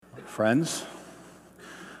Friends,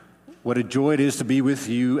 what a joy it is to be with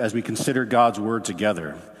you as we consider God's Word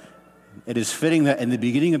together. It is fitting that in the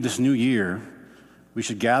beginning of this new year, we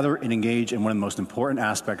should gather and engage in one of the most important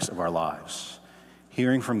aspects of our lives,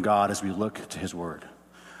 hearing from God as we look to His Word.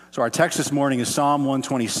 So our text this morning is Psalm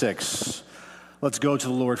 126. Let's go to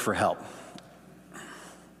the Lord for help.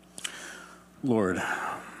 Lord,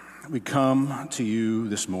 we come to you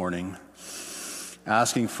this morning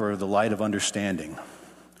asking for the light of understanding,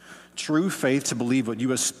 true faith to believe what you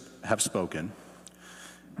have spoken.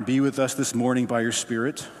 Be with us this morning by your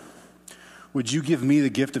Spirit. Would you give me the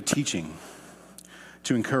gift of teaching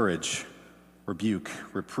to encourage, rebuke,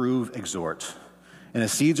 reprove, exhort? And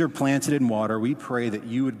as seeds are planted in water, we pray that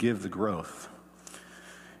you would give the growth.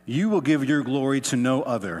 You will give your glory to no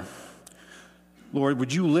other. Lord,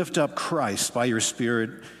 would you lift up Christ by your Spirit,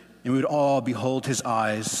 and we would all behold his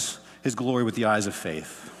glory with the eyes of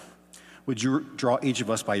faith. Would you draw each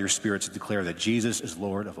of us by your Spirit to declare that Jesus is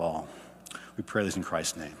Lord of all? We pray this in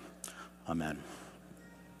Christ's name. Amen.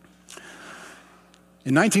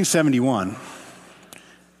 In 1971,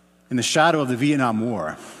 in the shadow of the Vietnam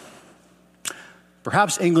War,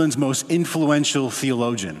 perhaps England's most influential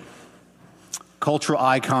theologian, cultural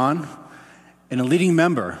icon, and a leading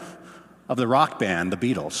member of the rock band, the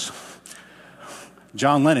Beatles,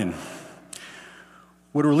 John Lennon,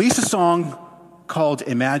 would release a song called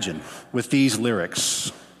Imagine with these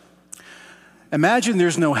lyrics. Imagine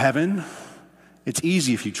there's no heaven. It's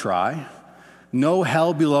easy if you try. No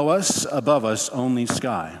hell below us, above us, only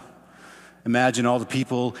sky. Imagine all the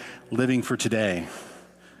people living for today.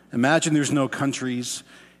 Imagine there's no countries.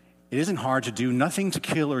 It isn't hard to do. Nothing to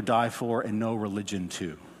kill or die for, and no religion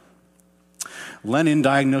too. Lennon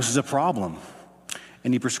diagnoses a problem,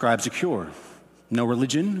 and he prescribes a cure. No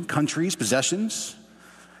religion, countries, possessions.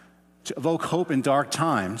 To evoke hope in dark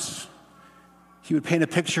times, he would paint a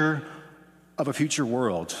picture of a future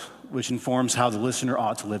world which informs how the listener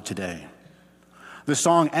ought to live today. The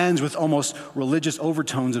song ends with almost religious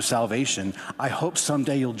overtones of salvation. I hope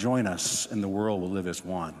someday you'll join us and the world will live as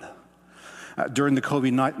one. During the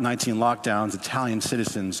COVID-19 lockdowns, Italian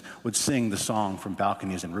citizens would sing the song from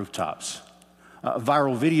balconies and rooftops.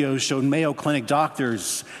 Viral videos showed Mayo Clinic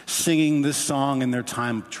doctors singing this song in their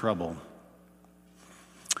time of trouble.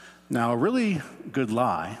 Now, a really good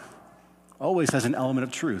lie always has an element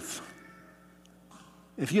of truth.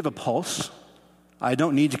 If you have a pulse, I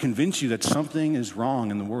don't need to convince you that something is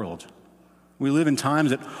wrong in the world. We live in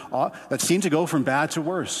times that seem to go from bad to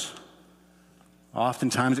worse.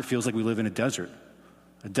 Oftentimes it feels like we live in a desert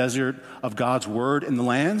of God's word in the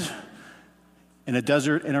land, and a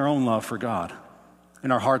desert in our own love for God,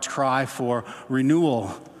 and our hearts cry for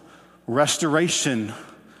renewal, restoration.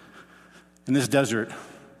 In this desert,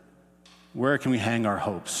 where can we hang our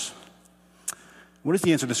hopes? What is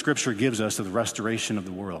the answer the Scripture gives us to the restoration of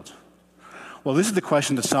the world? Well, this is the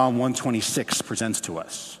question that Psalm 126 presents to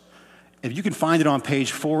us. If you can find it on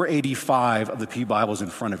page 485 of the Pew Bibles in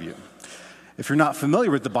front of you. If you're not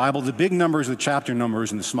familiar with the Bible, the big numbers are the chapter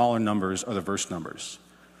numbers and the smaller numbers are the verse numbers.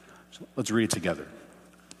 So let's read it together.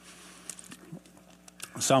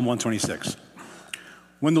 Psalm 126.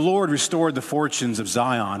 When the Lord restored the fortunes of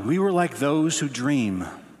Zion, we were like those who dream.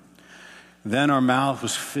 Then our mouth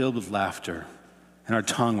was filled with laughter, and our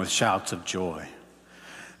tongue with shouts of joy.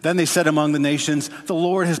 Then they said among the nations, the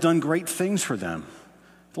Lord has done great things for them.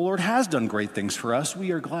 The Lord has done great things for us. We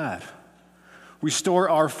are glad. Restore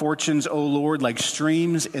our fortunes, O Lord, like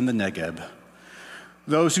streams in the Negeb.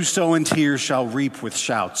 Those who sow in tears shall reap with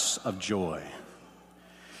shouts of joy.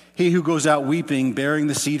 He who goes out weeping, bearing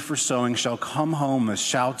the seed for sowing, shall come home with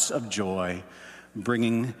shouts of joy,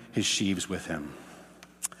 bringing his sheaves with him.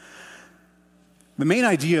 The main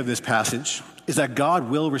idea of this passage is that God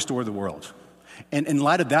will restore the world. And in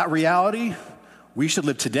light of that reality, we should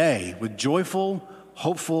live today with joyful,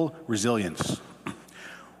 hopeful resilience.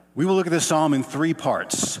 We will look at this psalm in three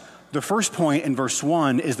parts. The first point in verse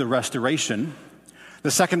 1 is the restoration.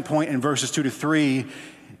 The second point in verses 2 to 3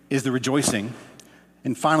 is the rejoicing.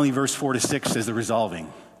 And finally, verse 4 to 6 is the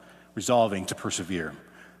resolving to persevere.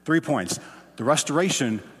 3 points: the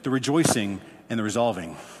restoration, the rejoicing, and the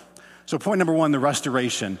resolving. So point number 1, the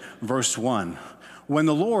restoration, verse 1. When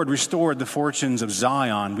the Lord restored the fortunes of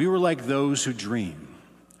Zion, we were like those who dream.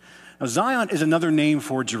 Now, Zion is another name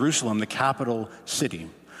for Jerusalem, the capital city.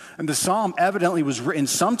 And the psalm evidently was written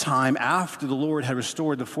sometime after the Lord had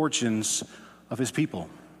restored the fortunes of his people.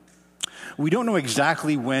 We don't know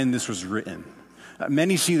exactly when this was written.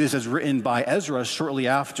 Many see this as written by Ezra shortly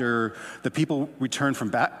after the people returned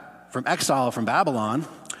from exile from Babylon.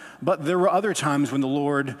 But there were other times when the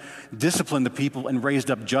Lord disciplined the people and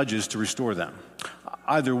raised up judges to restore them.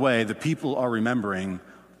 Either way, the people are remembering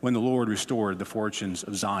when the Lord restored the fortunes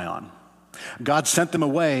of Zion. God sent them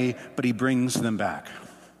away, but he brings them back.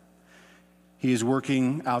 He is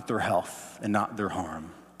working out their health and not their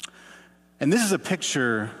harm. And this is a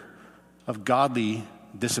picture of godly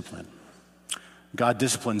discipline. God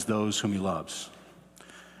disciplines those whom he loves.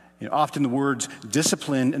 Often the words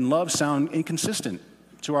discipline and love sound inconsistent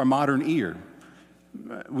to our modern ear.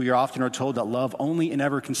 We often are told that love only and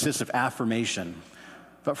ever consists of affirmation.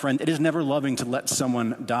 But friend, it is never loving to let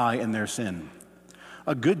someone die in their sin.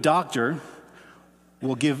 A good doctor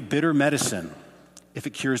will give bitter medicine if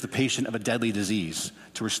it cures the patient of a deadly disease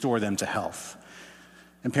to restore them to health.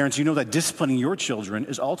 And parents, you know that disciplining your children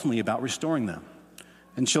is ultimately about restoring them.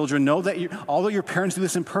 And children, know that although your parents do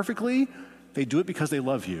this imperfectly, they do it because they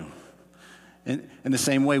love you. In the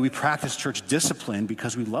same way, we practice church discipline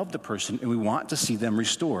because we love the person and we want to see them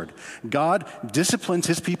restored. God disciplines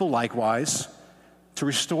his people likewise to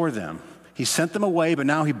restore them. He sent them away, but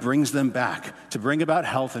now he brings them back to bring about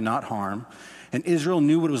health and not harm. And Israel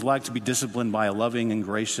knew what it was like to be disciplined by a loving and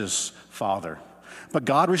gracious father. But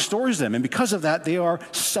God restores them, and because of that, they are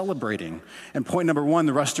celebrating. And point number one,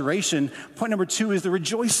 the restoration. Point number two is the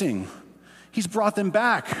rejoicing. He's brought them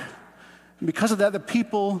back. And because of that, the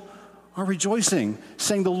people are rejoicing,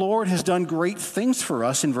 saying the Lord has done great things for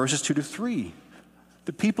us in verses 2 to 3.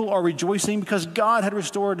 The people are rejoicing because God had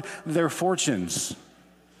restored their fortunes.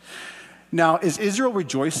 Now, is Israel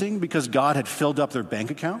rejoicing because God had filled up their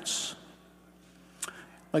bank accounts?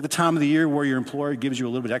 Like the time of the year where your employer gives you a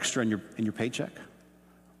little bit extra in your paycheck?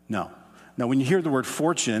 No. Now, when you hear the word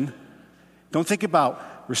fortune, don't think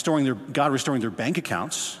about God restoring their bank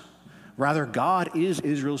accounts. Rather, God is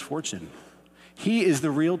Israel's fortune. He is the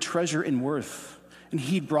real treasure and worth, and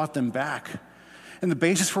he brought them back. And the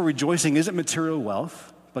basis for rejoicing isn't material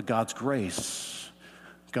wealth, but God's grace.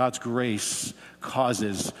 God's grace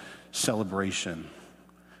causes celebration.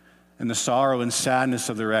 And the sorrow and sadness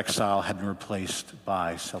of their exile had been replaced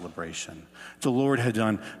by celebration. The Lord had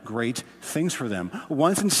done great things for them.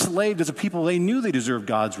 Once enslaved as a people, they knew they deserved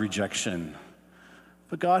God's rejection.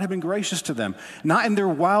 But God had been gracious to them. Not in their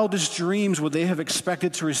wildest dreams would they have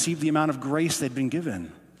expected to receive the amount of grace they'd been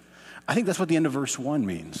given. I think that's what the end of verse 1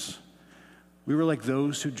 means. We were like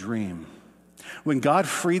those who dream. When God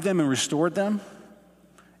freed them and restored them,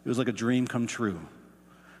 it was like a dream come true.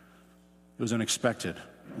 It was unexpected.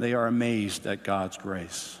 They are amazed at God's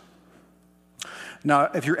grace. Now,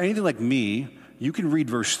 if you're anything like me, you can read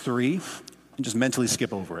verse 3 and just mentally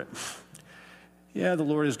skip over it. Yeah, the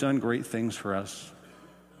Lord has done great things for us.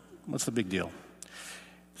 What's the big deal?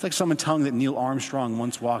 It's like someone telling that Neil Armstrong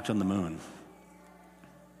once walked on the moon.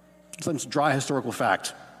 It's some dry historical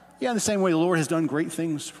fact. Yeah, in the same way, the Lord has done great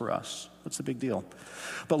things for us. What's the big deal?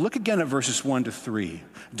 But look again at verses 1 to 3.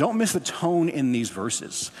 Don't miss the tone in these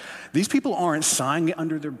verses. These people aren't sighing it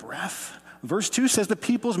under their breath. Verse 2 says the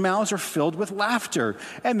people's mouths are filled with laughter,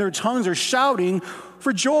 and their tongues are shouting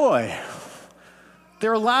for joy.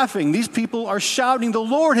 They're laughing. These people are shouting, the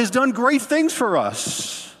Lord has done great things for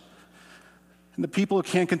us. And the people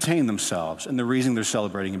can't contain themselves, and the reason they're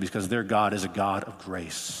celebrating is because their God is a God of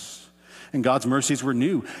grace. And God's mercies were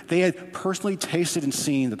new. They had personally tasted and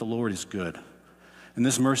seen that the Lord is good. And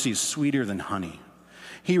this mercy is sweeter than honey.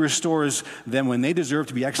 He restores them when they deserve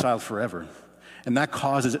to be exiled forever. And that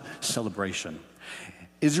causes celebration.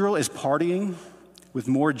 Israel is partying with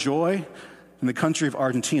more joy than the country of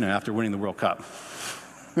Argentina after winning the World Cup.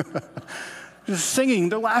 They're singing,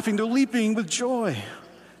 they're laughing, they're leaping with joy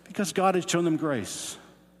because God has shown them grace.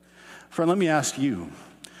 Friend, let me ask you,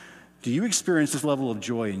 do you experience this level of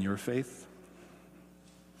joy in your faith?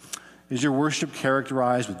 Is your worship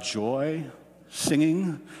characterized with joy,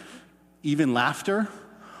 singing, even laughter?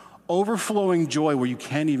 Overflowing joy where you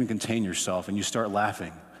can't even contain yourself and you start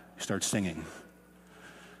laughing, you start singing.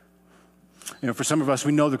 For some of us,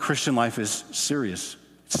 we know the Christian life is serious.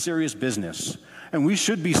 It's serious business. And we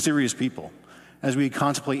should be serious people as we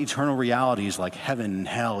contemplate eternal realities like heaven and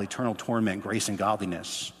hell, eternal torment, grace and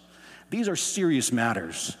godliness. These are serious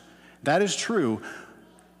matters. That is true.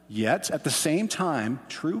 Yet, at the same time,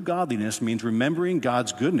 true godliness means remembering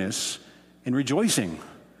God's goodness and rejoicing.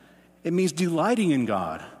 It means delighting in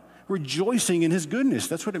God, rejoicing in his goodness.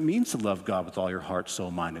 That's what it means to love God with all your heart,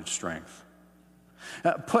 soul, mind, and strength.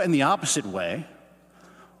 Put in the opposite way,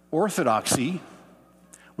 orthodoxy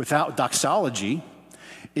without doxology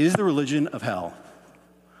is the religion of hell.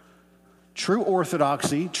 True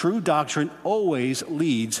orthodoxy, true doctrine always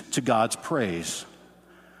leads to God's praise.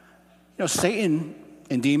 Satan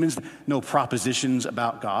and demons know propositions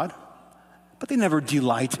about God, but they never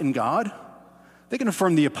delight in God. They can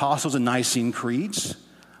affirm the apostles and Nicene creeds,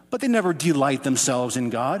 but they never delight themselves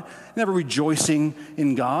in God, never rejoicing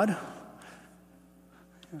in God.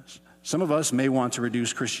 Some of us may want to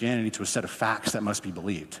reduce Christianity to a set of facts that must be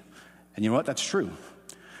believed. And you know what? That's true.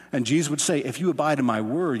 And Jesus would say, if you abide in my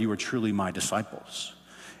word, you are truly my disciples.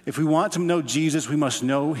 If we want to know Jesus, we must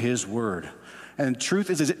know his word. And truth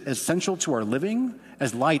is as essential to our living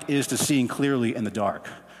as light is to seeing clearly in the dark.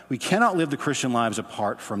 We cannot live the Christian lives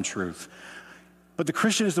apart from truth. But the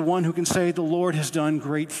Christian is the one who can say, the Lord has done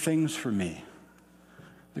great things for me.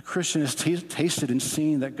 The Christian has tasted and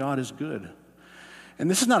seen that God is good. And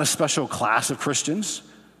this is not a special class of Christians,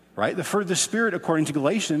 right? The fruit of the Spirit, according to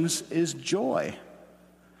Galatians, is joy.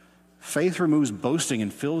 Faith removes boasting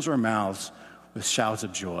and fills our mouths with shouts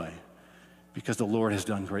of joy because the Lord has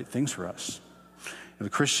done great things for us. And the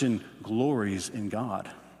Christian glories in God.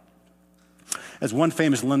 As one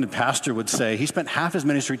famous London pastor would say, he spent half his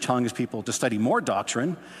ministry telling his people to study more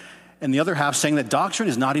doctrine, and the other half saying that doctrine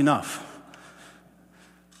is not enough.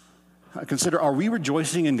 Consider, are we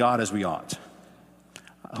rejoicing in God as we ought?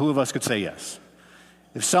 Who of us could say yes?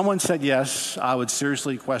 If someone said yes, I would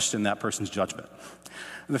seriously question that person's judgment.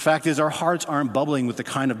 And the fact is, our hearts aren't bubbling with the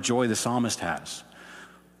kind of joy the psalmist has,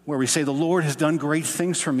 where we say, the Lord has done great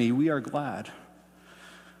things for me, we are glad.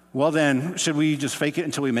 Well then, should we just fake it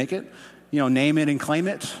until we make it? Name it and claim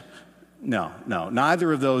it? No,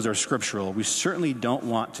 neither of those are scriptural. We certainly don't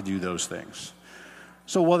want to do those things.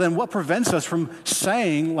 So, well then, what prevents us from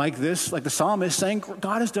saying like this, like the psalmist, saying,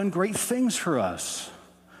 God has done great things for us?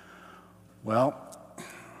 Well,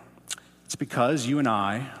 it's because you and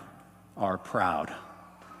I are proud.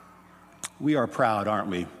 We are proud, aren't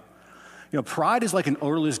we? Pride is like an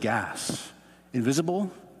odorless gas, invisible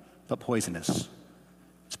but poisonous.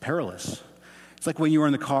 It's perilous. It's like when you're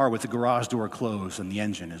in the car with the garage door closed and the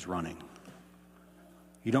engine is running.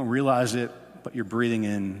 You don't realize it, but you're breathing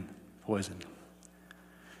in poison.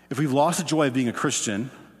 If we've lost the joy of being a Christian,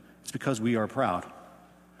 it's because we are proud.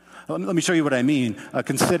 Let me show you what I mean.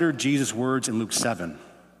 Consider Jesus' words in Luke 7,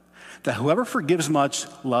 that whoever forgives much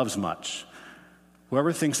loves much.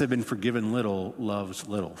 Whoever thinks they've been forgiven little loves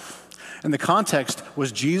little. And the context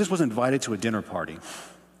was Jesus was invited to a dinner party.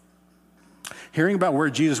 Hearing about where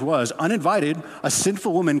Jesus was, uninvited, a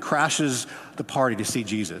sinful woman crashes the party to see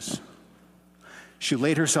Jesus. She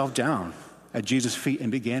laid herself down at Jesus' feet and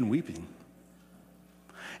began weeping.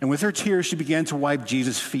 And with her tears, she began to wipe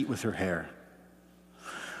Jesus' feet with her hair.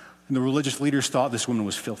 And the religious leaders thought this woman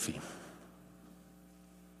was filthy,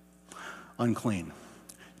 unclean.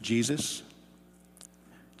 Jesus,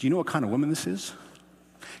 do you know what kind of woman this is?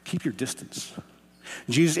 Keep your distance.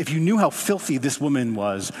 Jesus, if you knew how filthy this woman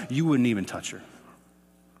was, you wouldn't even touch her.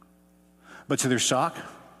 But to their shock,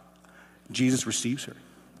 Jesus receives her.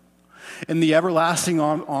 In the everlasting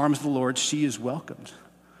arms of the Lord, she is welcomed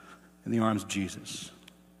in the arms of Jesus.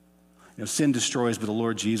 Sin destroys, but the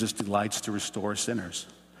Lord Jesus delights to restore sinners.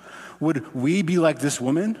 Would we be like this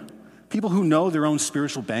woman? People who know their own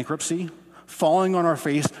spiritual bankruptcy, falling on our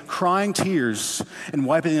face, crying tears, and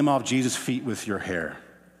wiping them off Jesus' feet with your hair.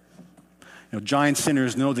 Giant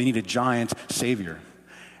sinners know they need a giant Savior.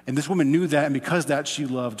 And this woman knew that, and because of that, she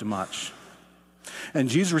loved much. And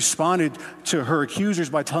Jesus responded to her accusers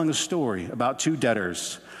by telling a story about two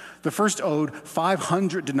debtors. The first owed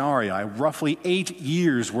 500 denarii, roughly 8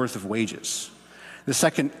 years' worth of wages. The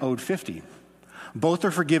second owed 50. Both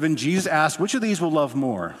are forgiven. Jesus asked, which of these will love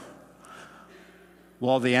more?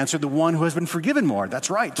 Well, they answered, the one who has been forgiven more. That's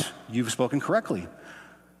right. You've spoken correctly.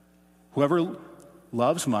 Whoever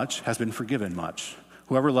loves much has been forgiven much.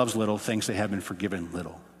 Whoever loves little thinks they have been forgiven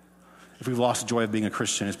little. If we've lost the joy of being a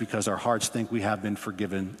Christian, it's because our hearts think we have been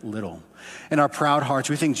forgiven little. In our proud hearts,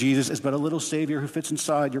 we think Jesus is but a little Savior who fits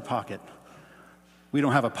inside your pocket. We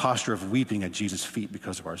don't have a posture of weeping at Jesus' feet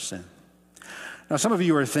because of our sin. Now, some of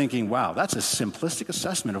you are thinking, wow, that's a simplistic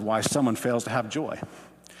assessment of why someone fails to have joy.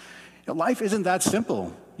 Life isn't that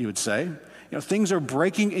simple, you would say. Things are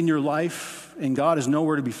breaking in your life, and God is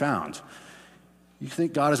nowhere to be found. You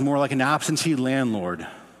think God is more like an absentee landlord.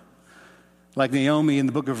 Like Naomi in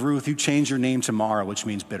the book of Ruth, you change your name to Mara, which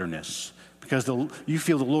means bitterness, because you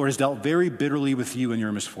feel the Lord has dealt very bitterly with you in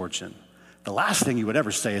your misfortune. The last thing you would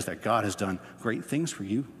ever say is that God has done great things for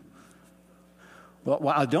you. Well,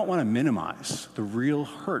 I don't want to minimize the real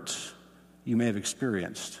hurt you may have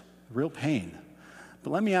experienced, real pain.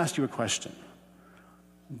 But let me ask you a question.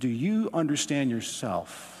 Do you understand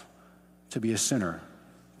yourself to be a sinner,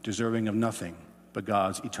 deserving of nothing but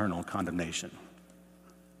God's eternal condemnation?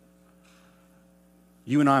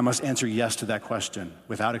 You and I must answer yes to that question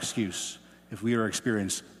without excuse if we are to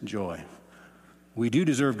experience joy. We do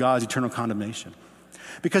deserve God's eternal condemnation.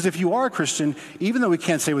 Because if you are a Christian, even though we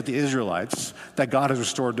can't say with the Israelites that God has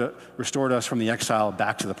restored us from the exile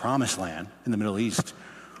back to the promised land in the Middle East,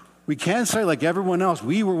 we can say, like everyone else,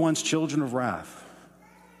 we were once children of wrath.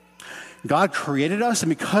 God created us, and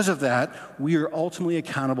because of that, we are ultimately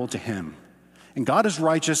accountable to him. And God is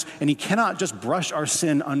righteous, and he cannot just brush our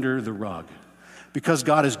sin under the rug. Because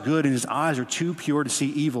God is good and his eyes are too pure to see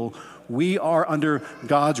evil, we are under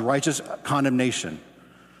God's righteous condemnation.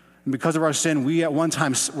 And because of our sin, we at one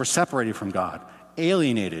time were separated from God,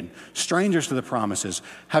 alienated, strangers to the promises,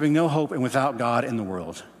 having no hope and without God in the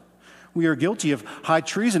world. We are guilty of high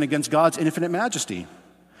treason against God's infinite majesty.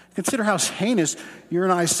 Consider how heinous your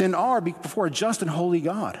and I's sin are before a just and holy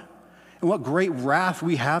God, and what great wrath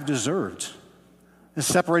we have deserved. And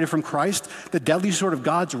separated from Christ, the deadly sword of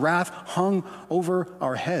God's wrath hung over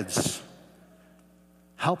our heads,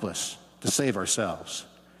 helpless to save ourselves.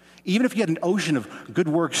 Even if you had an ocean of good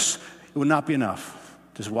works, it would not be enough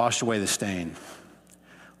to wash away the stain.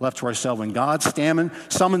 Left to ourselves, when God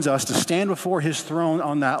summons us to stand before his throne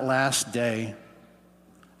on that last day,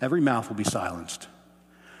 every mouth will be silenced.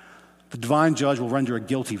 The divine judge will render a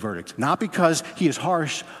guilty verdict, not because he is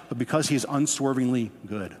harsh, but because he is unswervingly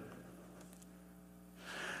good.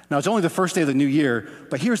 Now, it's only the first day of the new year,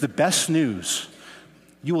 but here's the best news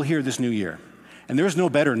you will hear this new year. And there is no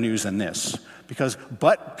better news than this, because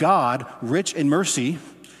but God, rich in mercy,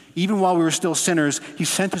 even while we were still sinners, he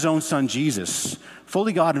sent his own son, Jesus,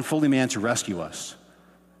 fully God and fully man, to rescue us.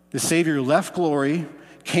 The Savior left glory,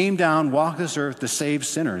 came down, walked this earth to save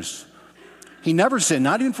sinners. He never sinned,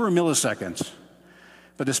 not even for a millisecond.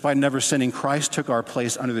 But despite never sinning, Christ took our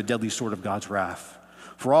place under the deadly sword of God's wrath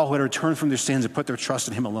for all who had returned from their sins and put their trust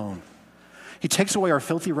in him alone. He takes away our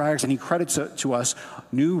filthy rags and he credits to us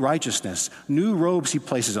new righteousness, new robes he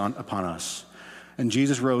places upon us. And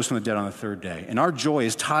Jesus rose from the dead on the third day. And our joy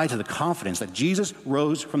is tied to the confidence that Jesus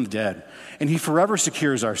rose from the dead, and he forever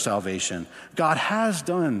secures our salvation. God has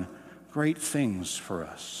done great things for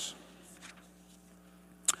us.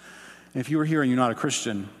 And if you are here and you're not a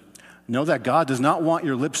Christian, know that God does not want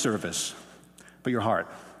your lip service, but your heart.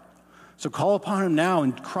 So call upon him now,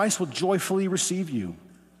 and Christ will joyfully receive you.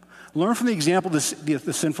 Learn from the example of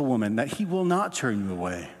the sinful woman that he will not turn you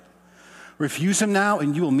away. Refuse him now,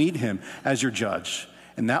 and you will meet him as your judge,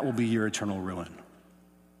 and that will be your eternal ruin.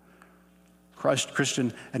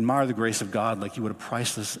 Christian, admire the grace of God like you would a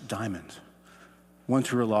priceless diamond.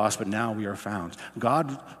 Once we were lost, but now we are found.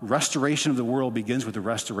 God's restoration of the world begins with the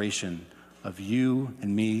restoration of you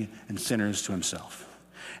and me and sinners to himself.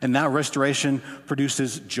 And that restoration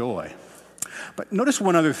produces joy. But notice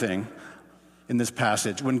one other thing in this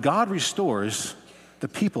passage. When God restores the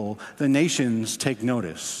people, the nations take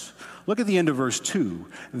notice. Look at the end of verse 2.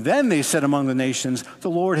 Then they said among the nations, the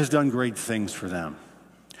Lord has done great things for them.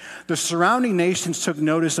 The surrounding nations took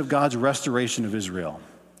notice of God's restoration of Israel.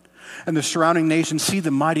 And the surrounding nations see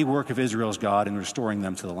the mighty work of Israel's God in restoring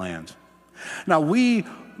them to the land. Now, we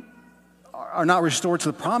are not restored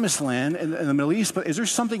to the promised land in the Middle East, but is there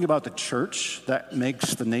something about the church that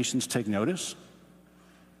makes the nations take notice?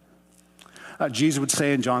 Jesus would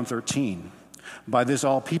say in John 13, by this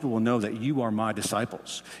all people will know that you are my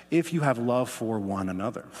disciples, if you have love for one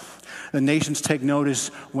another. The nations take notice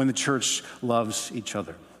when the church loves each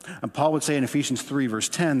other. And Paul would say in Ephesians 3, verse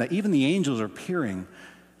 10, that even the angels are peering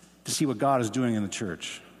to see what God is doing in the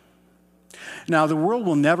church. Now, the world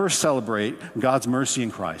will never celebrate God's mercy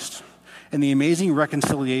in Christ and the amazing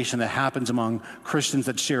reconciliation that happens among Christians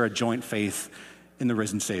that share a joint faith in the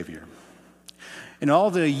risen Savior. In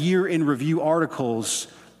all the year in review articles,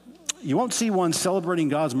 you won't see one celebrating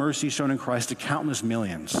God's mercy shown in Christ to countless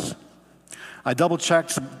millions. I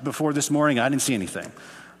double-checked before this morning. I didn't see anything.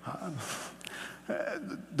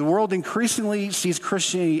 The world increasingly sees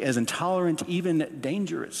Christianity as intolerant, even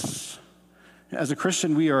dangerous. As a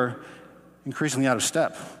Christian, we are increasingly out of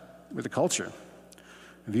step with the culture.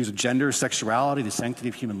 Views of gender, sexuality, the sanctity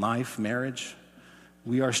of human life, marriage.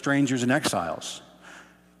 We are strangers and exiles.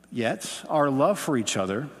 Yet, our love for each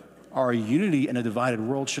other, our unity in a divided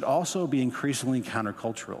world should also be increasingly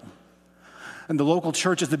countercultural. And the local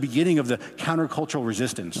church is the beginning of the countercultural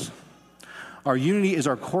resistance. Our unity is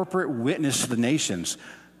our corporate witness to the nations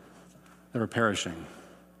that are perishing.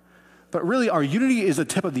 But really, our unity is the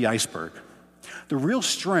tip of the iceberg. The real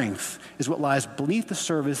strength is what lies beneath the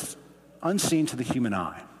surface, unseen to the human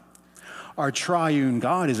eye. Our triune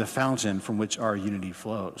God is a fountain from which our unity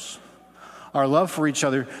flows. Our love for each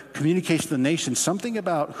other communicates to the nation something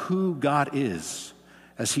about who God is,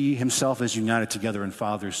 as he himself is united together in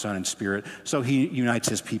Father, Son, and Spirit, so he unites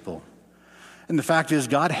his people. And the fact is,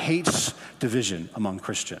 God hates division among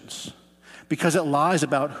Christians because it lies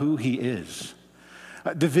about who he is.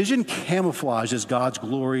 Division camouflages God's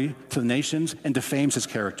glory to the nations and defames his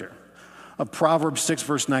character. Proverbs 6,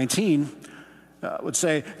 verse 19 would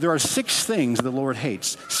say, there are 6 things the Lord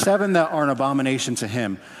hates, 7 that are an abomination to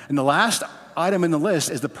him. And the last item in the list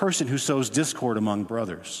is the person who sows discord among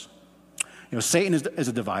brothers. Satan is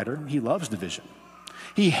a divider. He loves division.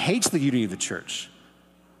 He hates the unity of the church.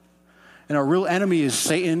 And our real enemy is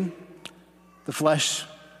Satan, the flesh,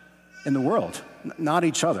 and the world, not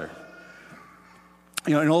each other.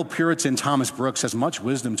 An old Puritan, Thomas Brooks, has much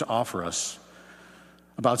wisdom to offer us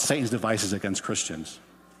about Satan's devices against Christians.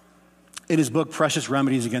 In his book, Precious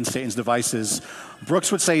Remedies Against Satan's Devices,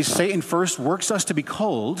 Brooks would say Satan first works us to be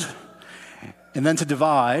cold, and then to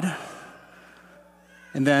divide,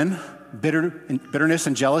 and then bitterness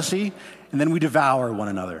and jealousy, and then we devour one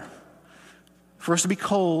another. First to be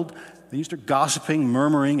cold, then you start gossiping,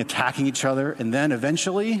 murmuring, attacking each other, and then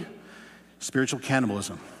eventually, spiritual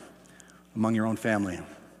cannibalism among your own family.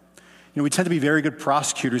 We tend to be very good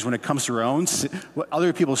prosecutors when it comes to our own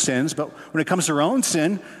other people's sins, but when it comes to our own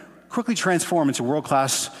sin, quickly transform into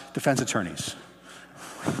world-class defense attorneys.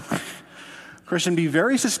 Christian, be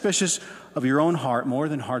very suspicious of your own heart more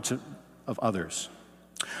than hearts of others.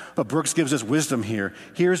 But Brooks gives us wisdom here.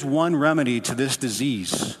 Here's one remedy to this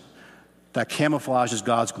disease that camouflages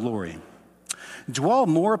God's glory. Dwell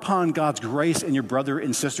more upon God's grace in your brother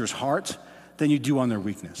and sister's heart than you do on their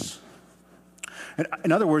weakness.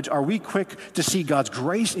 In other words, are we quick to see God's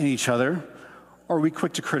grace in each other, or are we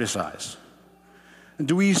quick to criticize? And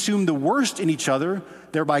do we assume the worst in each other,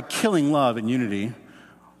 thereby killing love and unity,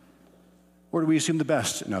 or do we assume the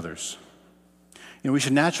best in others? We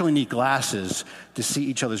should naturally need glasses to see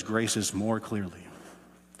each other's graces more clearly.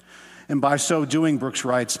 And by so doing, Brooks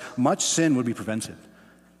writes, much sin would be prevented,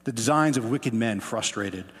 the designs of wicked men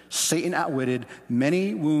frustrated, Satan outwitted,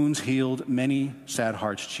 many wounds healed, many sad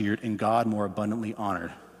hearts cheered, and God more abundantly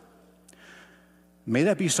honored. May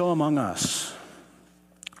that be so among us.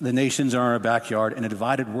 The nations are in our backyard. In a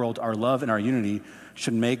divided world, our love and our unity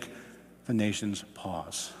should make the nations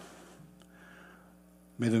pause.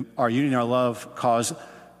 May our unity and our love cause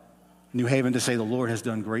New Haven to say the Lord has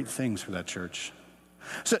done great things for that church.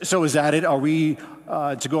 So is that it? Are we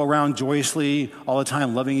to go around joyously all the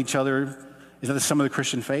time loving each other? Is that the sum of the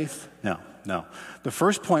Christian faith? No. The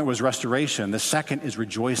first point was restoration. The second is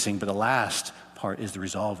rejoicing. But the last part is the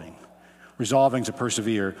resolving. Resolving to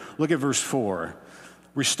persevere. Look at verse 4.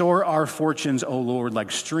 Restore our fortunes, O Lord,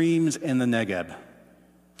 like streams in the Negeb.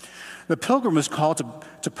 The pilgrim is called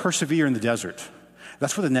to persevere in the desert.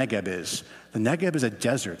 That's where the Negeb is. The Negeb is a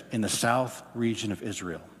desert in the south region of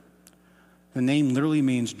Israel. The name literally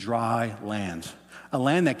means dry land, a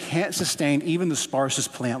land that can't sustain even the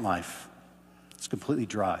sparsest plant life. It's completely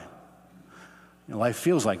dry. Life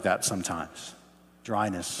feels like that sometimes.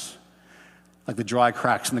 Dryness. Like the dry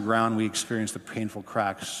cracks in the ground, we experience the painful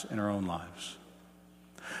cracks in our own lives.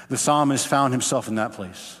 The psalmist found himself in that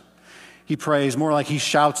place. He prays, more like he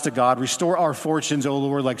shouts to God, restore our fortunes, O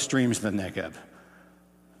Lord, like streams in the Negeb.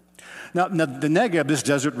 Now, the Negeb, this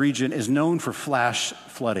desert region, is known for flash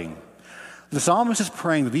flooding. The psalmist is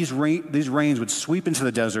praying that these rains would sweep into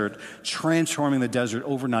the desert, transforming the desert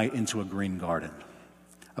overnight into a green garden,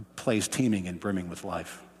 a place teeming and brimming with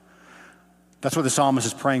life. That's what the psalmist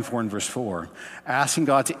is praying for in verse 4, asking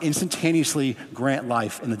God to instantaneously grant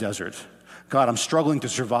life in the desert. God, I'm struggling to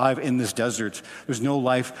survive in this desert. There's no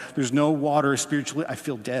life. There's no water spiritually. I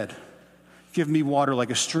feel dead. Give me water like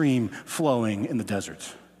a stream flowing in the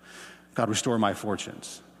desert. God, restore my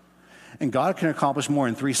fortunes. And God can accomplish more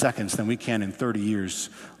in 3 seconds than we can in 30 years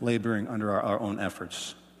laboring under our own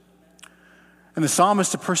efforts. And the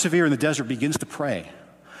psalmist, to persevere in the desert, begins to pray.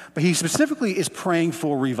 But he specifically is praying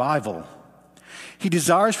for revival. He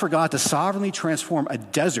desires for God to sovereignly transform a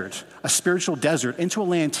desert, a spiritual desert, into a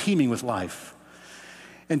land teeming with life.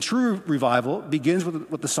 And true revival begins with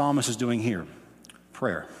what the psalmist is doing here,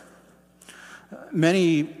 prayer.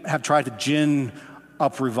 Many have tried to gin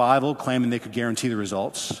up revival, claiming they could guarantee the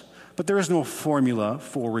results. But there is no formula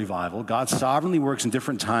for revival. God sovereignly works in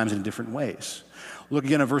different times and in different ways. Look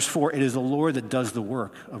again at verse 4. It is the Lord that does the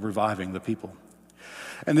work of reviving the people.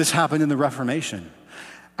 And this happened in the Reformation.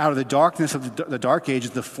 Out of the darkness of the Dark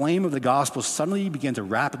Ages, the flame of the gospel suddenly began to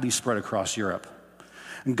rapidly spread across Europe.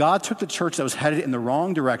 And God took the church that was headed in the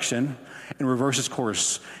wrong direction and reverses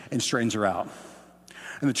course and straightens her out.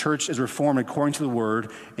 And the church is reformed according to the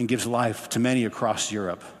word and gives life to many across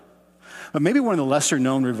Europe. But maybe one of the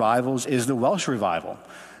lesser-known revivals is the Welsh revival.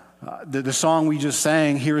 The song we just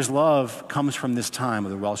sang, Here is Love, comes from this time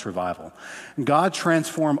of the Welsh revival. And God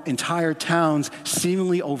transformed entire towns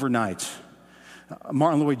seemingly overnight.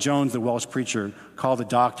 Martin Lloyd-Jones, the Welsh preacher, called the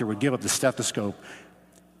doctor, would give up the stethoscope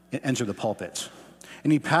enter the pulpit.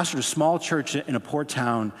 And he pastored a small church in a poor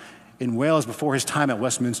town in Wales before his time at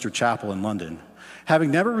Westminster Chapel in London,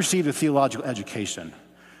 having never received a theological education.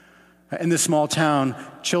 In this small town,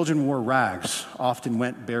 children wore rags, often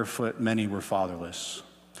went barefoot, many were fatherless.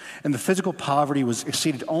 And the physical poverty was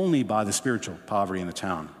exceeded only by the spiritual poverty in the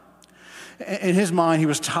town. In his mind, he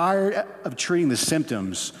was tired of treating the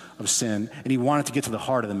symptoms of sin, and he wanted to get to the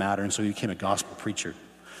heart of the matter, and so he became a gospel preacher.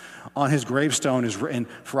 On his gravestone is written,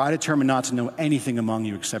 "For I determined not to know anything among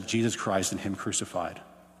you except Jesus Christ and him crucified."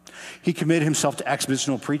 He committed himself to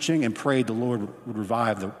expositional preaching and prayed the Lord would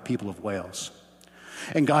revive the people of Wales.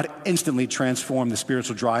 And God instantly transformed the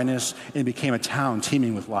spiritual dryness and became a town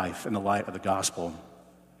teeming with life in the light of the gospel.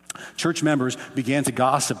 Church members began to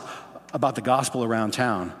gossip about the gospel around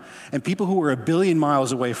town, and people who were 1 billion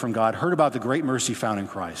miles away from God heard about the great mercy found in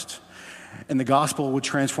Christ. And the gospel would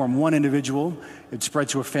transform one individual, it spread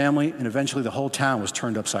to a family, and eventually the whole town was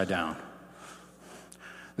turned upside down.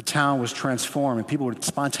 The town was transformed, and people would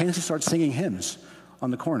spontaneously start singing hymns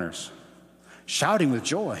on the corners, shouting with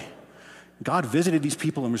joy. God visited these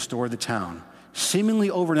people and restored the town. Seemingly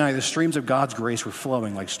overnight, the streams of God's grace were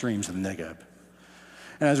flowing like streams of the Negev.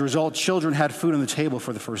 And as a result, children had food on the table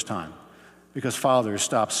for the first time because fathers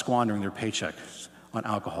stopped squandering their paychecks on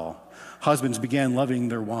alcohol. Husbands began loving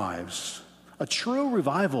their wives. A true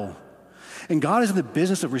revival. And God is in the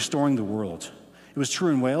business of restoring the world. It was true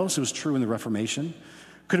in Wales. It was true in the Reformation.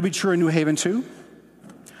 Could it be true in New Haven too?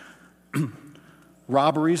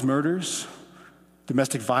 Robberies, murders,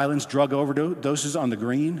 domestic violence, drug overdoses on the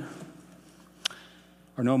green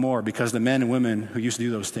are no more because the men and women who used to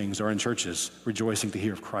do those things are in churches rejoicing to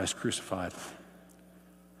hear of Christ crucified.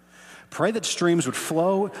 Pray that streams would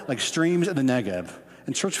flow like streams in the Negev.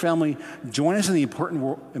 And church family, join us in the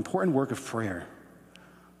important work of prayer.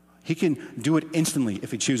 He can do it instantly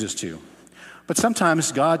if he chooses to. But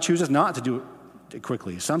sometimes God chooses not to do it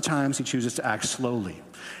quickly. Sometimes he chooses to act slowly.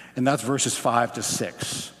 And that's verses 5 to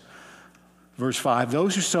 6. Verse 5,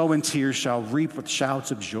 "Those who sow in tears shall reap with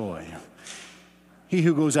shouts of joy. He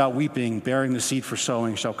who goes out weeping, bearing the seed for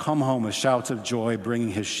sowing, shall come home with shouts of joy, bringing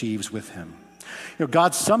his sheaves with him."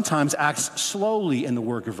 God sometimes acts slowly in the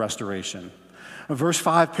work of restoration. Verse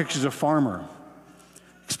 5 pictures a farmer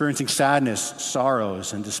experiencing sadness,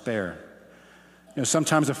 sorrows, and despair.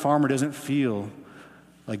 Sometimes a farmer doesn't feel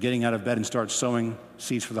like getting out of bed and start sowing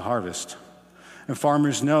seeds for the harvest. And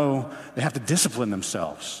farmers know they have to discipline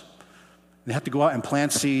themselves. They have to go out and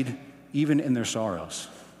plant seed even in their sorrows.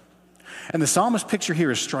 And the psalmist's picture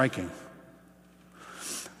here is striking.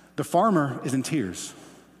 The farmer is in tears.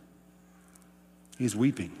 He's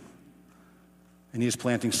weeping. And he is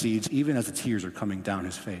planting seeds even as the tears are coming down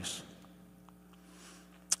his face.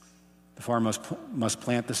 The farmer must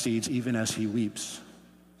plant the seeds even as he weeps.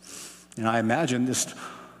 And I imagine this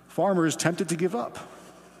farmer is tempted to give up.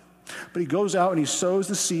 But he goes out and he sows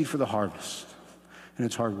the seed for the harvest. And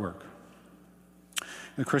it's hard work.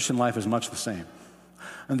 And the Christian life is much the same.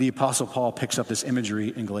 And the Apostle Paul picks up this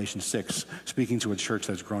imagery in Galatians 6, speaking to a church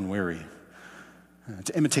that's grown weary.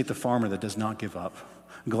 To imitate the farmer that does not give up.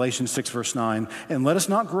 Galatians 6, verse 9, "And let us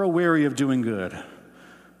not grow weary of doing good,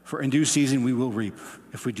 for in due season we will reap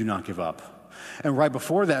if we do not give up." And right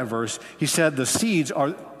before that verse, he said the seeds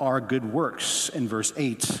are good works in verse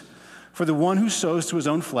 8. "For the one who sows to his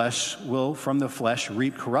own flesh will from the flesh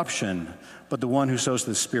reap corruption, but the one who sows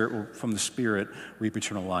to the Spirit will from the Spirit reap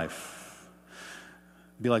eternal life."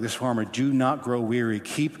 Be like this farmer. Do not grow weary.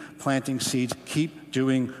 Keep planting seeds. Keep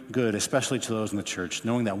doing good, especially to those in the church,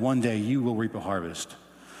 knowing that one day you will reap a harvest.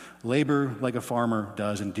 Labor like a farmer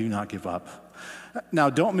does and do not give up.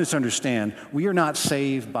 Now, don't misunderstand. We are not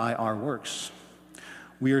saved by our works.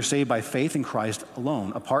 We are saved by faith in Christ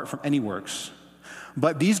alone, apart from any works.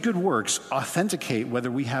 But these good works authenticate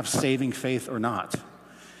whether we have saving faith or not.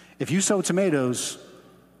 If you sow tomatoes,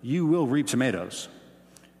 you will reap tomatoes.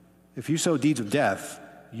 If you sow deeds of death,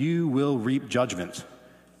 you will reap judgment.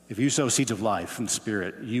 If you sow seeds of life from the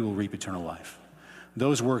Spirit, you will reap eternal life.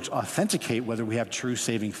 Those works authenticate whether we have true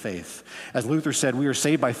saving faith. As Luther said, we are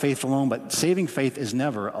saved by faith alone, but saving faith is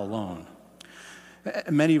never alone.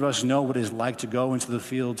 Many of us know what it is like to go into the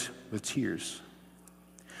field with tears.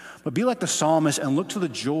 But be like the psalmist and look to the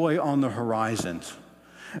joy on the horizon.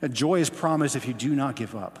 Joy is promised if you do not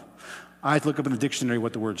give up. I had to look up in the dictionary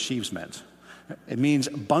what the word sheaves meant. It means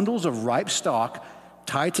bundles of ripe stalk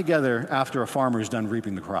tied together after a farmer is done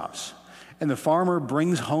reaping the crops. And the farmer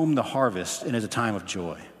brings home the harvest, and it's a time of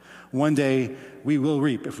joy. One day we will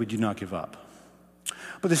reap if we do not give up.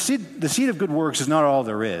 But the seed of good works is not all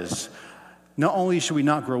there is. Not only should we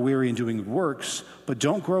not grow weary in doing good works, but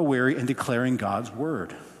don't grow weary in declaring God's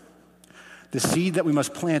word. The seed that we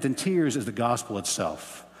must plant in tears is the gospel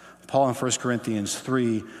itself. Paul in 1 Corinthians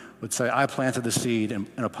 3 would say, I planted the seed and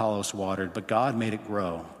Apollos watered, but God made it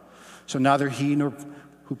grow. So neither he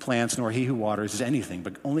who plants nor he who waters is anything,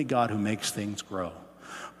 but only God who makes things grow.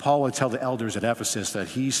 Paul would tell the elders at Ephesus that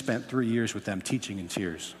he spent 3 years with them teaching in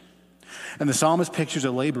tears. And the psalmist pictures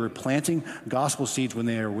a laborer planting gospel seeds when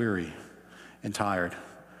they are weary and tired.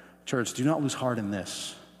 Church, do not lose heart in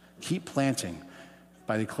this. Keep planting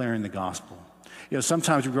by declaring the gospel.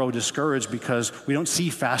 Sometimes we grow discouraged because we don't see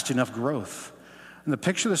fast enough growth. And the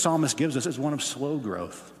picture the psalmist gives us is one of slow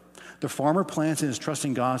growth. The farmer plants and is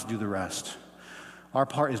trusting God to do the rest. Our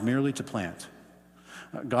part is merely to plant.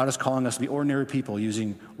 God is calling us to be ordinary people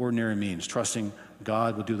using ordinary means, trusting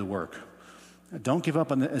God will do the work. Don't give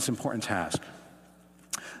up on this important task.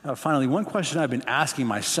 Finally, one question I've been asking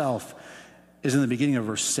myself is in the beginning of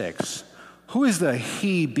verse 6. Who is the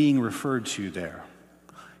he being referred to there?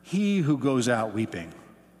 He who goes out weeping.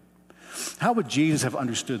 How would Jesus have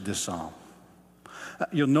understood this psalm?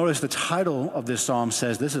 You'll notice the title of this psalm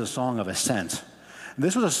says this is a song of ascent.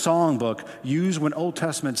 This was a songbook used when Old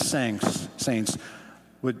Testament saints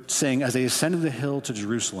would sing as they ascended the hill to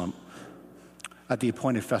Jerusalem at the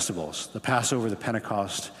appointed festivals, the Passover, the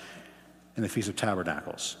Pentecost, and the Feast of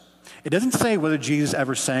Tabernacles. It doesn't say whether Jesus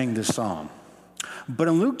ever sang this psalm, but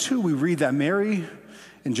in Luke 2 we read that Mary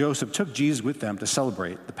and Joseph took Jesus with them to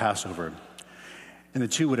celebrate the Passover, and the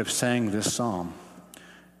two would have sang this psalm.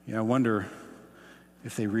 I wonder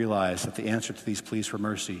if they realized that the answer to these pleas for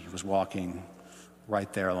mercy was walking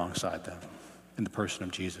right there alongside them in the person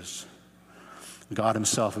of Jesus. God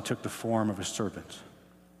himself, who took the form of a servant,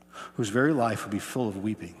 whose very life would be full of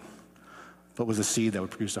weeping, but was a seed that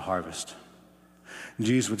would produce a harvest. And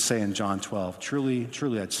Jesus would say in John 12, truly,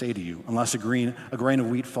 truly, I'd say to you, unless a grain of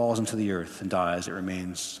wheat falls into the earth and dies, it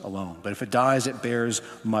remains alone. But if it dies, it bears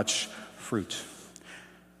much fruit.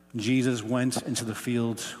 Jesus went into the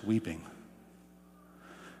field weeping,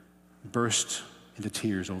 burst into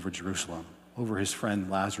tears over Jerusalem, over his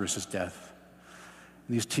friend Lazarus' death.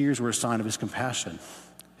 And these tears were a sign of his compassion,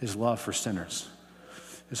 his love for sinners.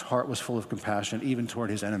 His heart was full of compassion, even toward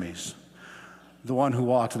his enemies. The one who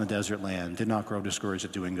walked in the desert land did not grow discouraged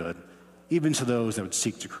at doing good, even to those that would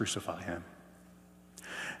seek to crucify him.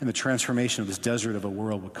 And the transformation of this desert of a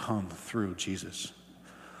world would come through Jesus,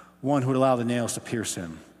 one who would allow the nails to pierce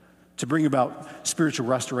him, to bring about spiritual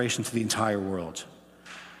restoration to the entire world,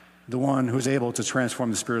 the one who is able to transform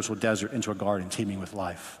the spiritual desert into a garden teeming with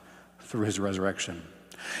life through his resurrection.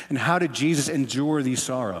 And how did Jesus endure these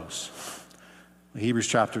sorrows? Hebrews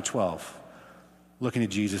chapter 12, looking at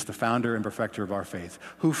Jesus, the founder and perfecter of our faith,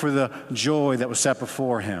 who for the joy that was set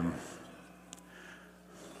before him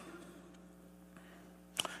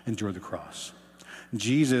endured the cross.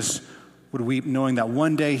 Jesus would weep knowing that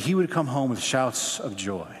one day he would come home with shouts of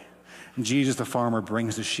joy. And Jesus, the farmer,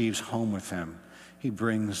 brings the sheaves home with him. He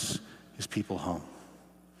brings his people home.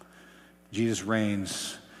 Jesus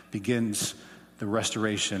reigns, begins the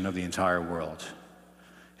restoration of the entire world.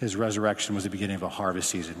 His resurrection was the beginning of a harvest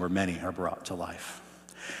season where many are brought to life.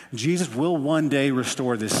 Jesus will one day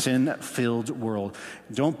restore this sin-filled world.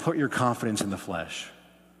 Don't put your confidence in the flesh.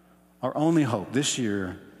 Our only hope this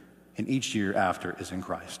year and each year after is in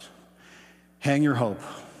Christ. Hang your hope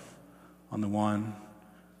on the one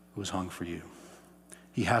who was hung for you.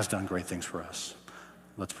 He has done great things for us.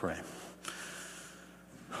 Let's pray.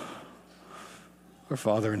 Our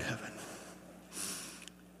Father in heaven,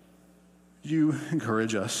 you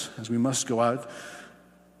encourage us as we must go out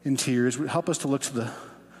in tears. Help us to look to the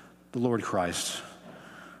Lord Christ,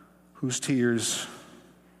 whose tears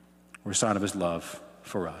were a sign of his love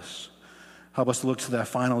for us. Help us to look to that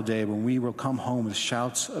final day when we will come home with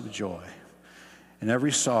shouts of joy, and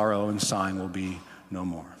every sorrow and sighing will be no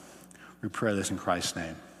more. We pray this in Christ's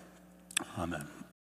name. Amen.